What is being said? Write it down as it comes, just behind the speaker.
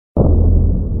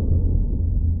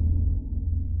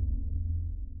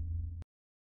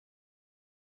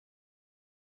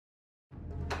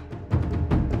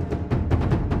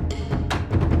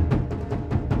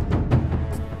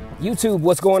YouTube,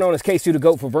 what's going on? It's K2 the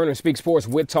GOAT for Vernon Speak Sports.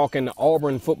 We're talking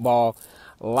Auburn football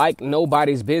like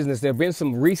nobody's business. There have been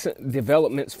some recent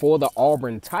developments for the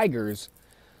Auburn Tigers.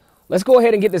 Let's go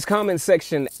ahead and get this comment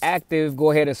section active. Go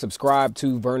ahead and subscribe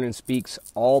to Vernon Speaks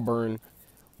Auburn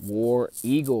War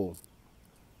Eagle.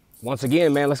 Once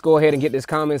again, man, let's go ahead and get this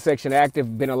comment section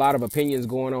active. Been a lot of opinions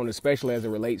going on, especially as it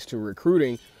relates to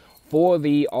recruiting for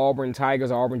the Auburn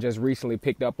Tigers. Auburn just recently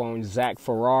picked up on Zach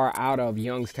Farrar out of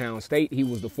Youngstown State. He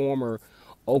was the former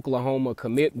Oklahoma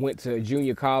commit, went to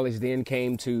junior college, then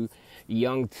came to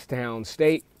Youngstown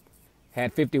State,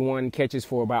 had 51 catches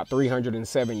for about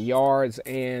 307 yards.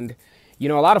 And, you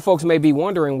know, a lot of folks may be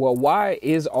wondering, well, why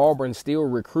is Auburn still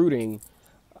recruiting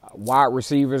wide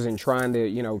receivers and trying to,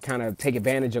 you know, kind of take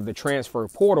advantage of the transfer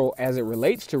portal as it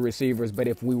relates to receivers? But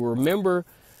if we remember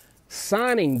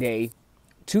signing day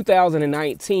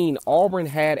 2019, Auburn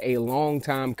had a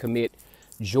longtime commit,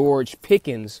 George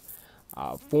Pickens,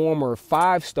 former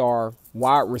five-star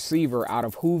wide receiver out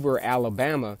of Hoover,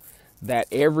 Alabama, that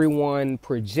everyone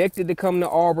projected to come to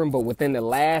Auburn. But within the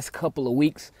last couple of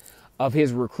weeks of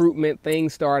his recruitment,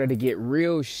 things started to get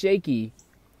real shaky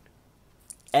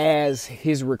as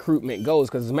his recruitment goes.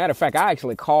 Because as a matter of fact, I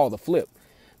actually called the flip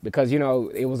because, you know,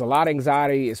 it was a lot of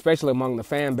anxiety, especially among the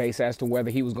fan base, as to whether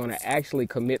he was going to actually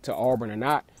commit to Auburn or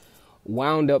not.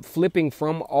 Wound up flipping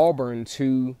from Auburn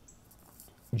to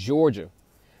Georgia.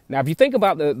 Now, if you think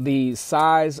about the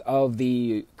size of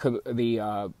the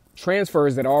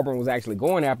transfers that Auburn was actually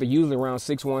going after, usually around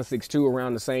 6'1", 6'2",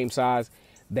 around the same size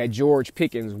that George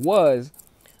Pickens was,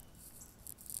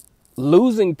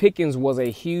 losing Pickens was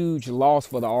a huge loss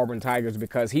for the Auburn Tigers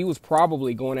because he was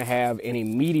probably going to have an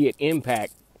immediate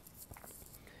impact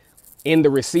in the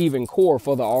receiving core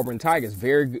for the Auburn Tigers.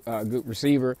 Very good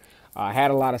receiver,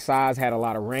 had a lot of size, had a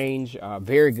lot of range,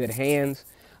 very good hands,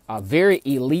 very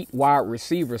elite wide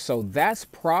receiver. So that's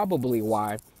probably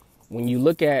why when you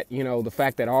look at, you know, the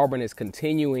fact that Auburn is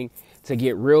continuing to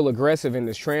get real aggressive in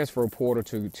this transfer portal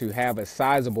to have a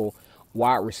sizable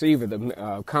wide receiver,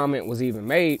 the comment was even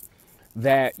made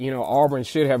that, you know, Auburn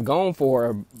should have gone for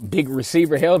a big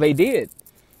receiver. Hell, they did.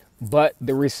 But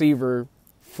the receiver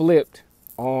flipped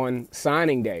on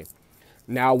signing day.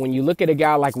 Now, when you look at a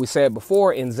guy like we said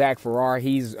before in Zach Farrar,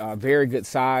 he's very good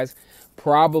size,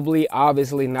 probably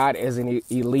obviously not as an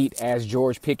elite as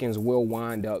George Pickens will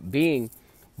wind up being,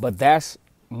 but that's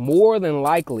more than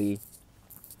likely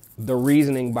the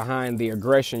reasoning behind the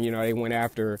aggression. You know, they went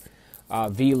after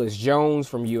Velus Jones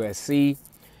from USC,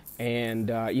 and,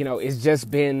 you know, it's just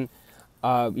been,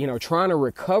 you know, trying to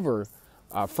recover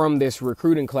from this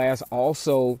recruiting class.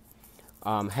 Also,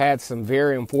 had some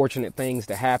very unfortunate things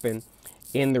to happen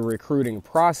in the recruiting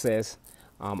process.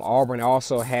 Auburn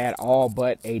also had all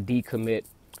but a decommit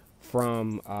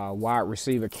from wide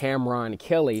receiver Cameron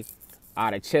Kelly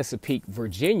out of Chesapeake,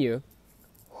 Virginia,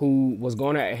 who was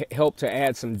going to help to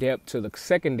add some depth to the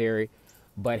secondary,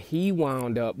 but he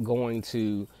wound up going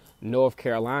to North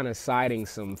Carolina, citing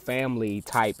some family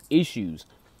type issues.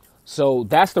 So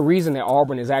that's the reason that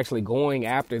Auburn is actually going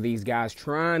after these guys,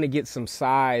 trying to get some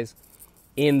size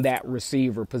in that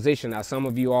receiver position. Now, some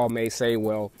of you all may say,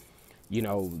 well, you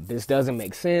know, this doesn't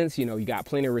make sense. You know, you got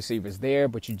plenty of receivers there,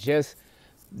 but you just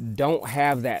don't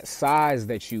have that size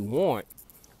that you want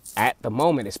at the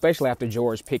moment, especially after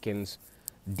George Pickens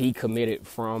decommitted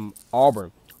from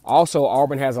Auburn. Also,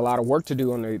 Auburn has a lot of work to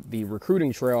do on the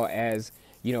recruiting trail, as,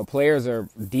 you know, players are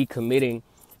decommitting,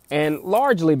 and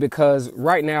largely because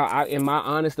right now, in my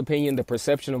honest opinion, the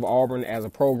perception of Auburn as a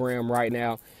program right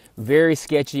now, very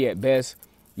sketchy at best.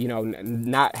 You know,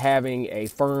 not having a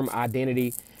firm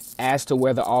identity as to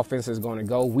where the offense is going to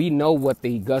go. We know what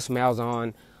the Gus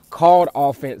Malzahn called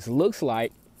offense looks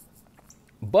like,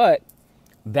 but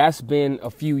that's been a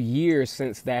few years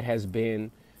since that has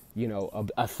been, you know,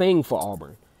 a thing for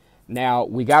Auburn. Now,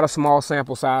 we got a small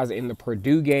sample size in the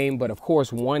Purdue game, but of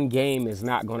course, one game is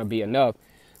not going to be enough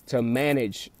to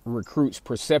manage recruits'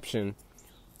 perception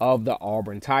of the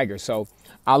Auburn Tigers. So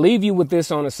I'll leave you with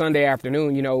this on a Sunday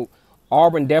afternoon. You know,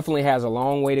 Auburn definitely has a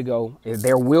long way to go.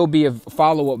 There will be a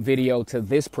follow-up video to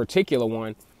this particular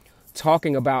one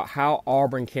talking about how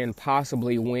Auburn can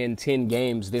possibly win 10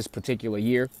 games this particular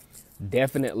year.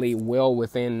 Definitely well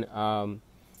within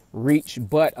reach,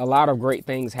 but a lot of great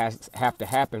things have to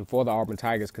happen for the Auburn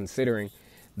Tigers considering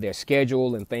their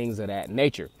schedule and things of that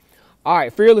nature. All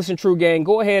right, Fearless and True Gang,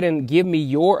 go ahead and give me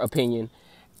your opinion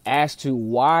as to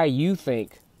why you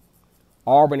think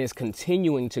Auburn is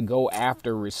continuing to go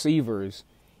after receivers,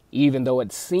 even though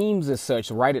it seems as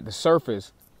such right at the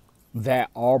surface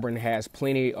that Auburn has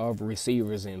plenty of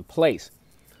receivers in place.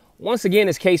 Once again,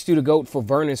 it's K-Stu the GOAT for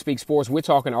Vernon Speaks Sports. We're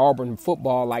talking Auburn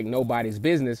football like nobody's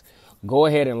business. Go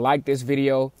ahead and like this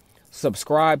video.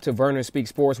 Subscribe to Vernon Speaks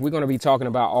Sports. We're going to be talking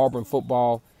about Auburn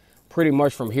football pretty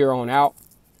much from here on out.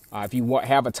 If you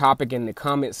have a topic in the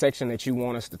comment section that you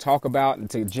want us to talk about and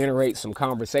to generate some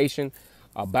conversation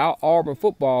about Auburn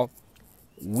football,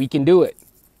 we can do it.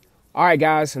 All right,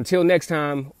 guys, until next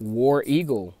time, War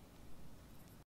Eagle.